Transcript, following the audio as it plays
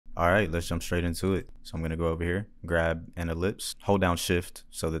All right, let's jump straight into it. So I'm gonna go over here, grab an ellipse, hold down shift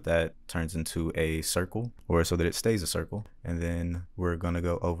so that that turns into a circle, or so that it stays a circle. And then we're gonna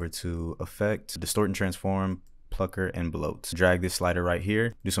go over to effect, distort and transform, plucker and bloat. Drag this slider right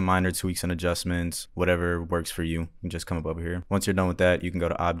here, do some minor tweaks and adjustments, whatever works for you. You can just come up over here. Once you're done with that, you can go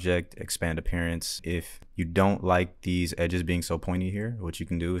to object, expand appearance. If you don't like these edges being so pointy here, what you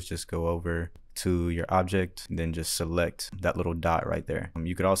can do is just go over to your object and then just select that little dot right there.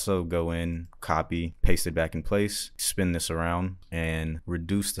 You could also go in, copy, paste it back in place, spin this around and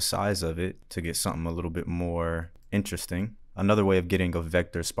reduce the size of it to get something a little bit more interesting. Another way of getting a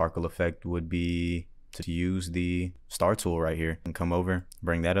vector sparkle effect would be to use the star tool right here and come over,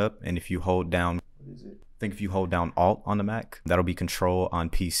 bring that up. And if you hold down, what is it? I think if you hold down Alt on the Mac, that'll be Control on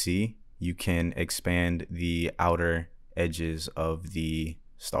PC. You can expand the outer edges of the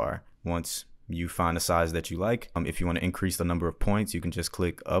star. Once you find a size that you like, if you want to increase the number of points, you can just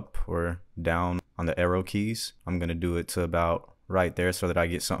click up or down on the arrow keys. I'm going to do it to about right there so that I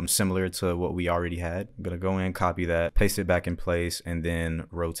get something similar to what we already had. I'm gonna go in, copy that, paste it back in place, and then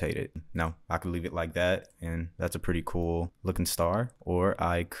rotate it. Now I could leave it like that, and that's a pretty cool looking star, or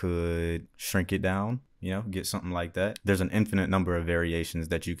I could shrink it down, you know, get something like that. There's an infinite number of variations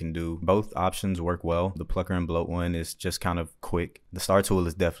that you can do. Both options work well. The plucker and bloat one is just kind of quick. The star tool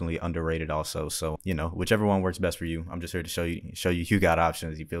is definitely underrated also. So, you know, whichever one works best for you. I'm just here to show you got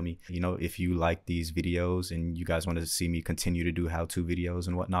options, you feel me? You know, if you like these videos and you guys want to see me continue to do how-to videos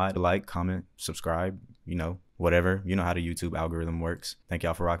and whatnot, like, comment, subscribe, you know, whatever. You know how the YouTube algorithm works. Thank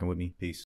y'all for rocking with me. Peace.